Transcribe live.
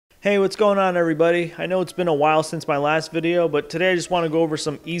Hey, what's going on everybody? I know it's been a while since my last video, but today I just want to go over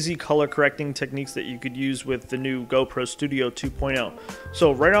some easy color correcting techniques that you could use with the new GoPro Studio 2.0.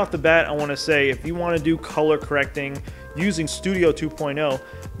 So right off the bat, I want to say if you want to do color correcting using Studio 2.0,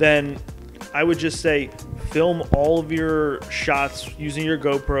 then I would just say film all of your shots using your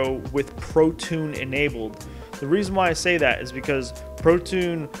GoPro with Protune enabled. The reason why I say that is because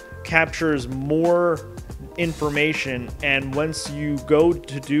Protune captures more information, and once you go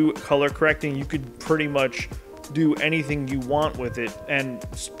to do color correcting, you could pretty much do anything you want with it. And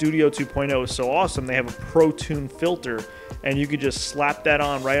Studio 2.0 is so awesome, they have a Protune filter, and you could just slap that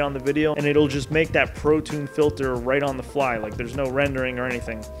on right on the video and it'll just make that Protune filter right on the fly, like there's no rendering or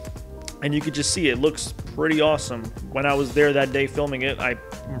anything, and you could just see it looks pretty awesome. When I was there that day filming it, I'm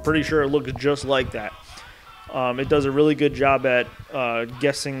pretty sure it looks just like that. It does a really good job at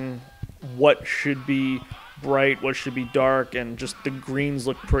guessing what should be bright, what should be dark, and just the greens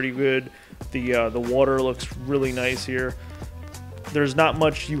look pretty good. The water looks really nice here. There's not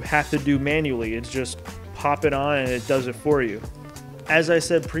much you have to do manually. It's just pop it on and it does it for you. As I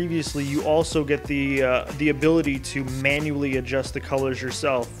said previously, you also get the ability to manually adjust the colors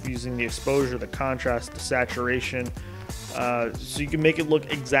yourself using the exposure, the contrast, the saturation. So you can make it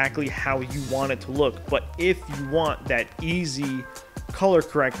look exactly how you want it to look. But if you want that easy color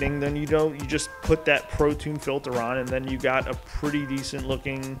correcting, then you just put that Protune filter on, and then you got a pretty decent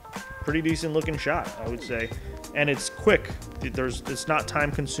looking shot, I would say. And it's quick. It's not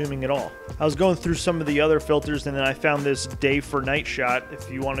time consuming at all. I was going through some of the other filters, and then I found this day for night shot. If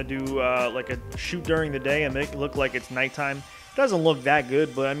you want to do like a shoot during the day and make it look like it's nighttime, it doesn't look that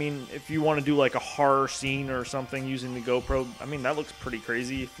good, but I mean, if you want to do like a horror scene or something using the GoPro, I mean, that looks pretty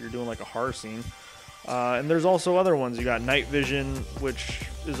crazy if you're doing like a horror scene. And there's also other ones. You got night vision, which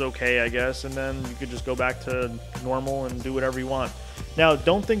is okay, I guess, and then you could just go back to normal and do whatever you want. Now,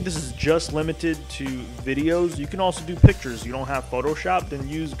 don't think this is just limited to videos. You can also do pictures. You don't have Photoshop, then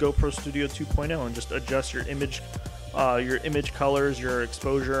use GoPro Studio 2.0 and just adjust your image colors, your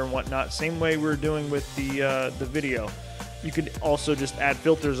exposure, and whatnot. Same way we're doing with the video. You could also just add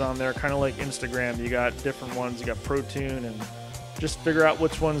filters on there, kind of like Instagram. You got different ones. You got Protune, and just figure out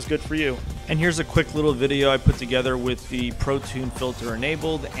which one's good for you. And here's a quick little video I put together with the Protune filter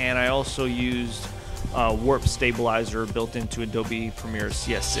enabled, and I also used warp stabilizer built into Adobe Premiere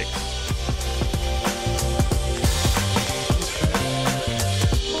CS6.